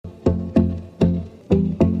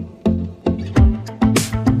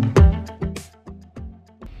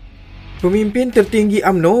Pemimpin tertinggi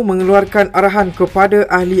UMNO mengeluarkan arahan kepada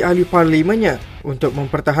ahli-ahli parlimennya untuk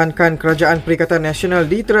mempertahankan kerajaan Perikatan Nasional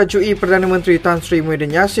diterajui Perdana Menteri Tan Sri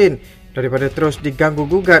Muhyiddin Yassin daripada terus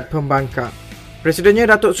diganggu-gugat pembangkang.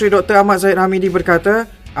 Presidennya Datuk Seri Dr. Ahmad Zahid Hamidi berkata,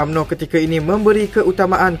 UMNO ketika ini memberi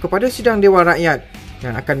keutamaan kepada sidang Dewan Rakyat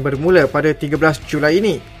yang akan bermula pada 13 Julai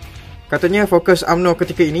ini. Katanya fokus UMNO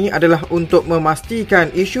ketika ini adalah untuk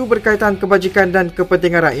memastikan isu berkaitan kebajikan dan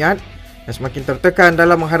kepentingan rakyat yang semakin tertekan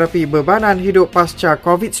dalam menghadapi bebanan hidup pasca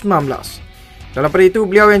COVID-19. Dalam pada itu,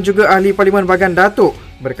 beliau yang juga Ahli Parlimen Bahagian Datuk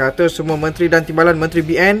berkata semua menteri dan timbalan Menteri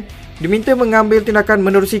BN diminta mengambil tindakan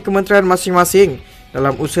menerusi kementerian masing-masing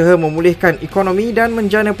dalam usaha memulihkan ekonomi dan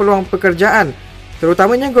menjana peluang pekerjaan,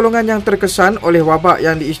 terutamanya golongan yang terkesan oleh wabak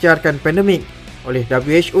yang diisytiharkan pandemik oleh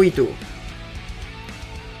WHO itu.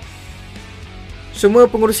 Semua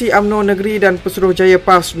pengurusi UMNO Negeri dan Pesuruhjaya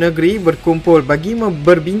PAS Negeri berkumpul bagi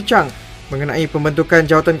berbincang mengenai pembentukan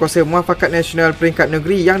Jawatankuasa Muafakat Nasional Peringkat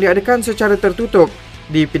Negeri yang diadakan secara tertutup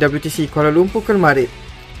di PWTC Kuala Lumpur kemarin.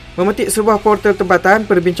 Memetik sebuah portal tempatan,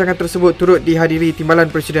 perbincangan tersebut turut dihadiri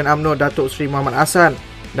Timbalan Presiden UMNO Datuk Seri Muhammad Hassan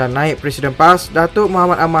dan Naib Presiden PAS Datuk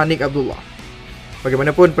Muhammad Amar Nik Abdullah.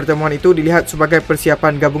 Bagaimanapun, pertemuan itu dilihat sebagai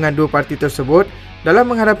persiapan gabungan dua parti tersebut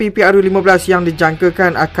dalam menghadapi PRU15 yang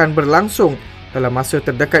dijangkakan akan berlangsung dalam masa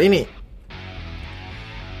terdekat ini.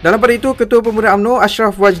 Dalam pada itu, Ketua Pemuda UMNO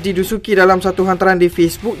Ashraf Wajdi Dusuki dalam satu hantaran di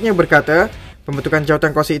Facebooknya berkata, pembentukan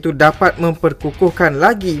jawatankuasa itu dapat memperkukuhkan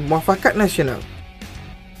lagi muafakat nasional.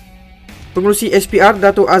 Pengerusi SPR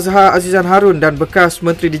Datuk Azhar Azizan Harun dan bekas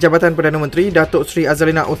Menteri di Jabatan Perdana Menteri Datuk Seri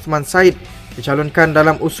Azalina Uthman Said dicalonkan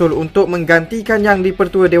dalam usul untuk menggantikan Yang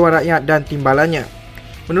di-Pertua Dewan Rakyat dan timbalannya.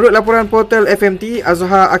 Menurut laporan portal FMT,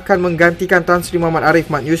 Azhar akan menggantikan Tan Sri Muhammad Arif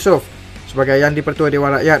Mat Yusof sebagai Yang di-Pertua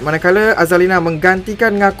Dewan Rakyat, manakala Azalina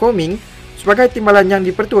menggantikan Ngakoming sebagai timbalan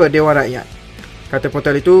Yang di-Pertua Dewan Rakyat. Kata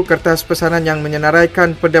portal itu, kertas pesanan yang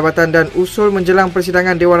menyenaraikan perdebatan dan usul menjelang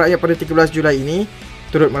persidangan Dewan Rakyat pada 13 Julai ini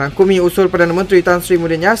turut merangkumi usul Perdana Menteri Tan Sri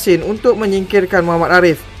Muhyiddin Yassin untuk menyingkirkan Muhammad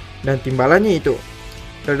Arif dan timbalannya itu.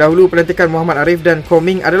 Terdahulu, pelantikan Muhammad Arif dan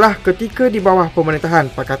Koming adalah ketika di bawah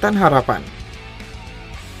pemerintahan Pakatan Harapan.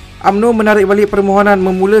 UMNO menarik balik permohonan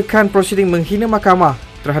memulakan prosiding menghina mahkamah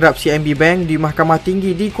terhadap CIMB Bank di Mahkamah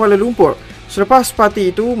Tinggi di Kuala Lumpur selepas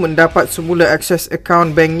parti itu mendapat semula akses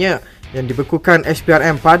akaun banknya yang dibekukan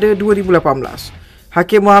SPRM pada 2018.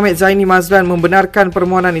 Hakim Muhammad Zaini Mazlan membenarkan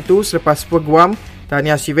permohonan itu selepas Peguam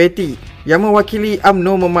Tania Siveti yang mewakili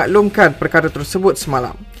UMNO memaklumkan perkara tersebut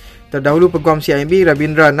semalam. Terdahulu, Peguam CIMB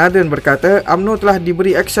Rabindra Nathan berkata UMNO telah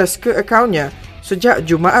diberi akses ke akaunnya sejak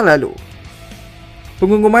Jumaat lalu.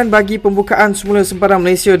 Pengumuman bagi pembukaan semula sempadan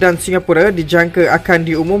Malaysia dan Singapura dijangka akan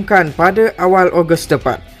diumumkan pada awal Ogos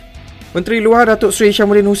depan. Menteri Luar Datuk Seri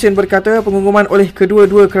Syamudin Hussein berkata pengumuman oleh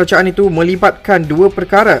kedua-dua kerajaan itu melibatkan dua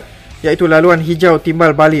perkara, iaitu laluan hijau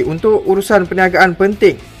timbal balik untuk urusan perniagaan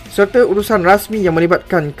penting serta urusan rasmi yang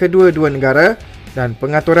melibatkan kedua-dua negara dan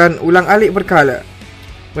pengaturan ulang-alik berkala.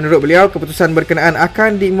 Menurut beliau, keputusan berkenaan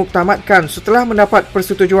akan dimuktamadkan setelah mendapat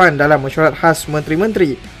persetujuan dalam mesyuarat khas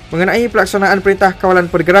Menteri-Menteri mengenai pelaksanaan Perintah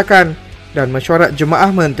Kawalan Pergerakan dan mesyuarat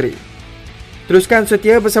Jemaah Menteri. Teruskan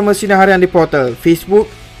setia bersama Sinar Harian di portal Facebook,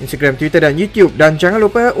 Instagram, Twitter dan YouTube, dan jangan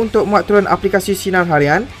lupa untuk muat turun aplikasi Sinar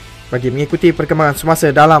Harian bagi mengikuti perkembangan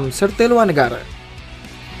semasa dalam serta luar negara.